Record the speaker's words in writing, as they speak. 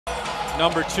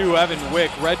Number 2, Evan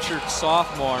Wick, redshirt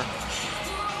sophomore,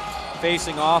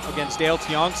 facing off against Dale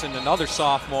Tiongson, another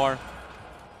sophomore.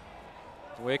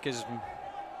 Wick, as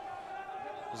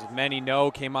many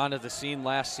know, came onto the scene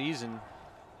last season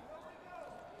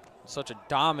in such a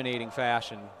dominating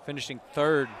fashion, finishing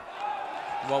third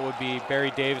in what would be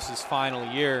Barry Davis's final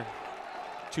year.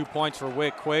 2 points for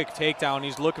Wick. Quick takedown.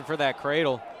 He's looking for that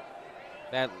cradle.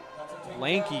 That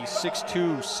lanky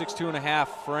 6'2", 6'2.5"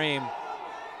 frame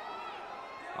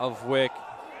of Wick.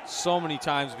 So many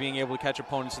times being able to catch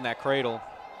opponents in that cradle.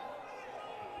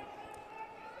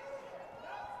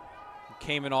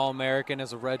 Came an All-American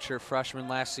as a redshirt freshman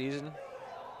last season.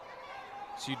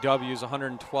 UW's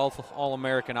 112th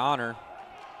All-American honor.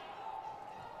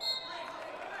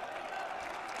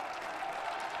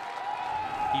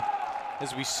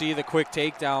 As we see the quick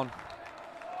takedown,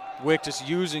 Wick just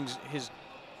using his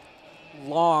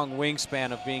long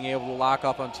wingspan of being able to lock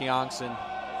up on Tiongson.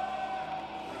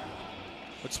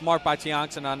 But smart by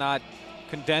Tiongson on not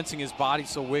condensing his body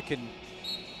so Wick can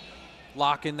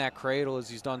lock in that cradle, as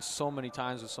he's done so many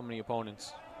times with so many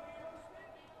opponents.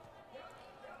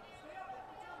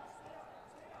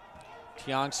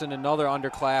 Tiongson, another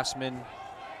underclassman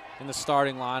in the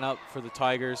starting lineup for the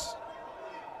Tigers.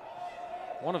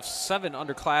 One of 7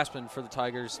 underclassmen for the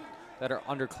Tigers that are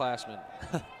underclassmen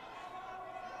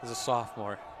as a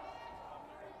sophomore.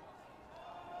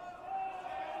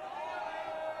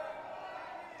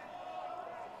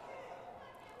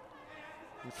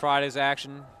 In Friday's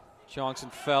action,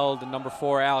 Tiongson fell to number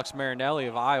 4 Alex Marinelli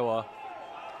of Iowa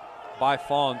by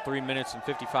fall in 3 minutes and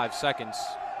 55 seconds.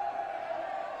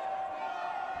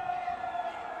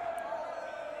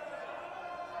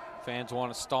 Fans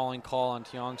want a stalling call on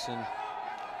Tiongson.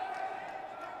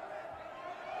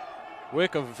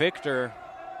 Wick of Victor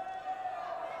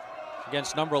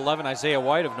against number 11 Isaiah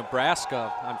White of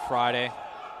Nebraska on Friday.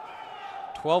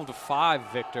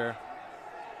 12-5 Victor.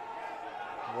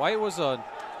 White was an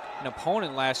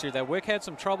opponent last year that Wick had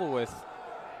some trouble with.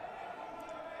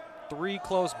 2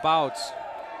 close bouts,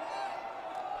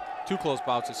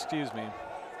 excuse me,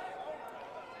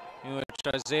 in which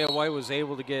Isaiah White was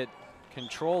able to get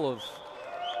control of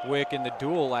Wick in the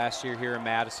duel last year here in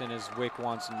Madison, as Wick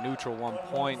wants a neutral 1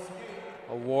 point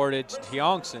awarded to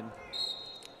Tiongson.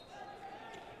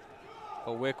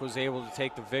 But Wick was able to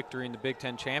take the victory in the Big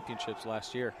Ten championships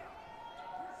last year.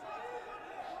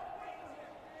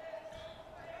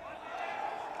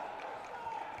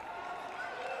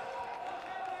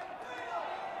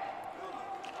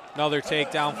 Another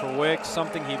takedown for Wick,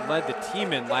 something he led the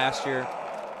team in last year.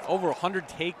 Over 100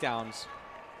 takedowns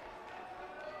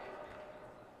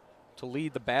to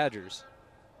lead the Badgers.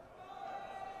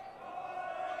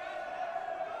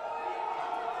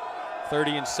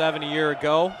 $30-7 a year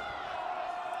ago.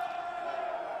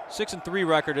 6-3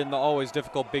 record in the always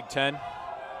difficult Big Ten.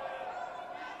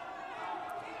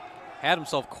 Had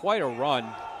himself quite a run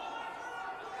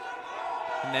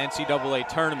in the NCAA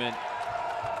tournament.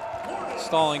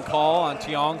 Stalling call on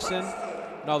Tiongson.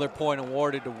 Another point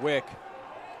awarded to Wick.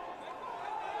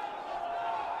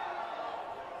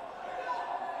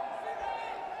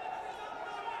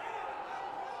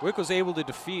 Wick was able to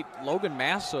defeat Logan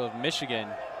Massa of Michigan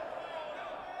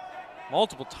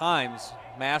multiple times.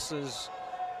 Massa's,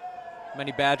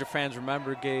 many Badger fans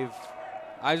remember, gave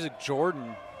Isaac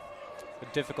Jordan a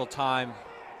difficult time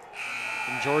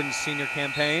in Jordan's senior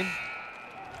campaign.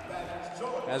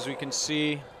 As we can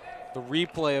see, the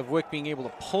replay of Wick being able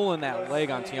to pull in that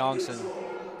leg on Tiongson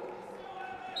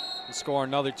and score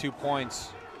another 2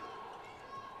 points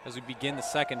as we begin the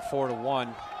second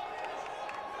 4-1.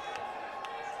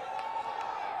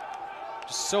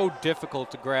 Just so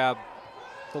difficult to grab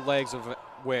the legs of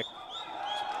Wick.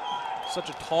 Such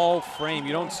a tall frame.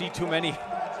 You don't see too many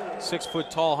 6 foot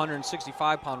tall,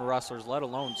 165-pound wrestlers, let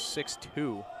alone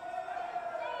 6'2".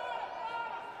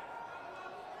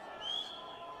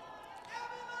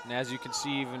 And as you can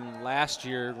see, even last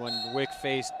year when Wick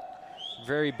faced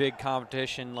very big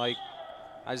competition like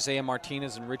Isaiah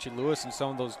Martinez and Richie Lewis and some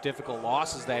of those difficult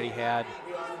losses that he had,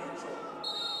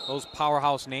 those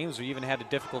powerhouse names even had a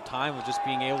difficult time with just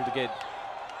being able to get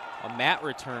a mat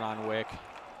return on Wick,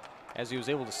 as he was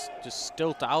able to just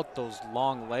stilt out those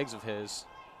long legs of his.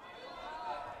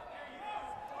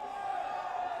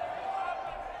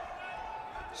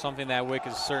 Something that Wick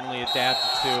has certainly adapted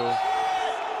to.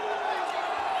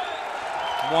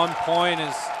 1 point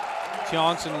as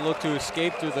Tiongson looked to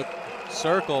escape through the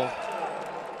circle.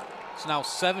 It's now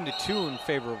 7-2 in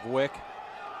favor of Wick.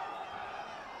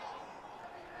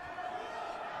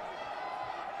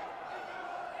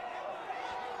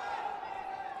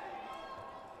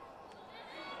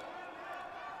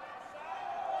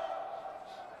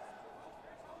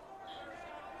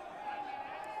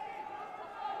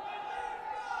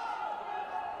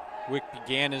 Wick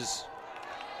began his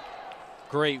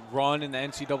great run in the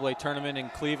NCAA tournament in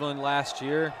Cleveland last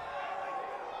year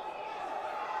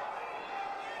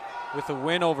with a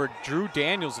win over Drew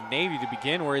Daniels of Navy to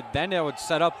begin, where then that would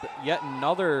set up yet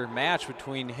another match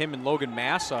between him and Logan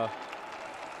Massa.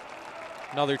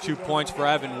 Another 2 points for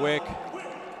Evan Wick.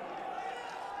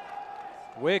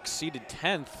 Wick seeded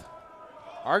 10th.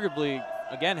 Arguably,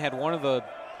 again, had one of the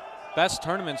best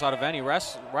tournaments out of any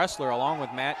wrestler, along with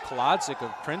Matt Kolodzik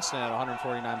of Princeton at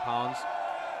 149 pounds.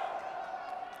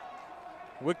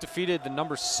 Wick defeated the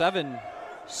number 7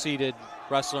 seeded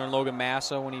wrestler in Logan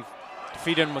Massa when he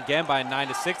defeated him again by a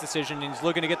 9-6 decision, and he's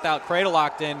looking to get that cradle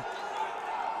locked in.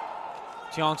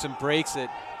 Tiongson breaks it.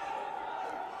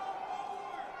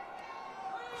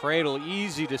 Cradle,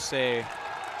 easy to say.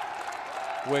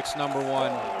 Wick's number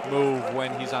 1 move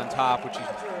when he's on top, which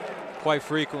quite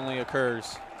frequently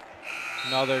occurs.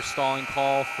 Another stalling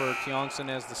call for Tiongson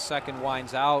as the second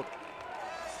winds out.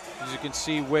 As you can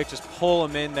see, Wick just pull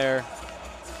him in there.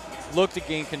 Look to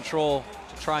gain control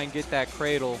to try and get that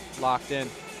cradle locked in.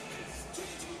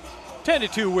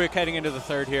 10-2 Wick heading into the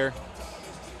third here.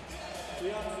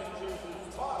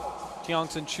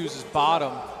 Tiongson chooses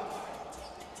bottom.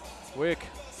 Wick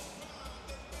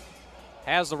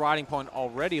has the riding point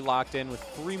already locked in with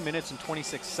 3 minutes and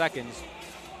 26 seconds.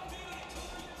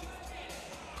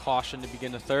 Caution to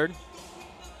begin the third.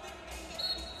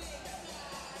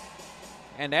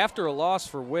 And after a loss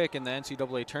for Wick in the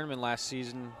NCAA tournament last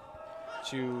season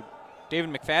to David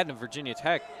McFadden of Virginia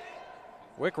Tech,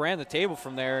 Wick ran the table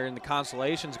from there in the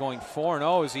consolations, going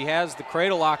 4-0 as he has the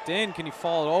cradle locked in. Can he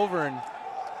fall it over and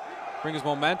bring his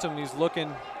momentum? He's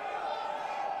looking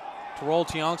to roll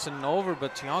Tiongson over,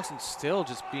 but Tiongson still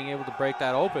just being able to break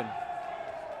that open.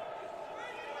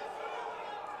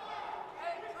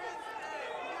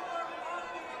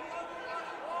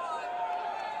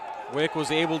 Wick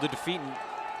was able to defeat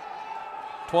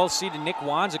 12-seeded Nick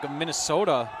Wanzik of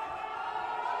Minnesota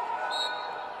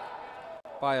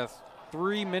by a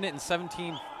 3-minute and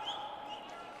 17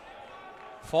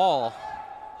 fall,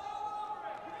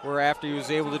 whereafter he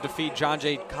was able to defeat John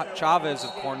J. Chavez of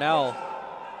Cornell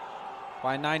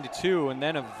by 9-2, and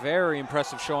then a very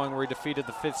impressive showing where he defeated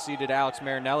the 5th-seeded Alex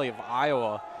Marinelli of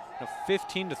Iowa in a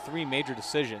 15-3 major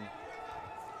decision.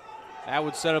 That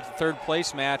would set up the third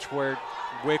place match where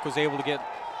Wick was able to get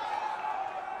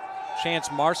Chance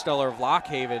Marsteller of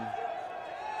Lockhaven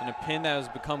in a pin that has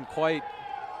become quite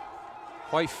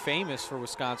famous for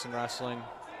Wisconsin wrestling.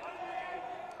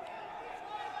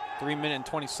 3-minute and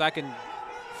 20-second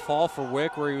fall for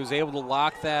Wick, where he was able to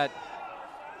lock that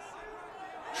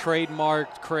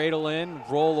trademarked cradle in,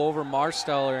 roll over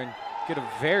Marsteller, and get a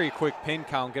very quick pin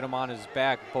count, get him on his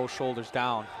back, both shoulders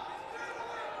down.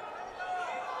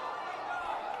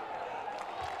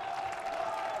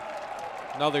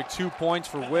 Another 2 points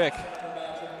for Wick.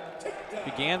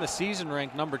 Began the season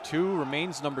ranked number 2,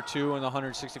 remains number 2 in the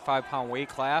 165-pound weight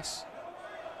class,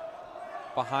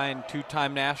 behind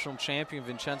 2-time national champion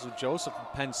Vincenzo Joseph from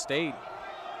Penn State.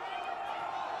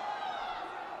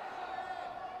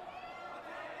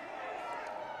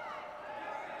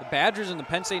 The Badgers and the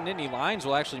Penn State Nittany Lions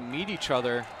will actually meet each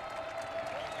other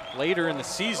later in the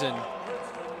season,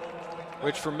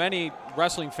 which for many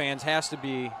wrestling fans has to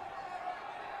be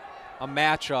a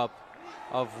matchup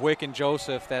of Wick and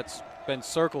Joseph that's been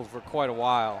circled for quite a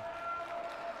while.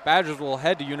 Badgers will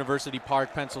head to University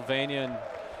Park, Pennsylvania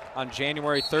on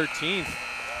January 13th.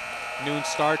 Noon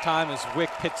start time as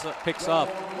Wick picks up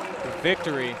the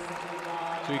victory.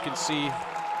 So you can see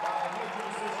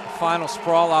the final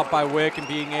sprawl out by Wick and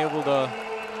being able to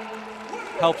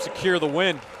help secure the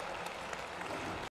win.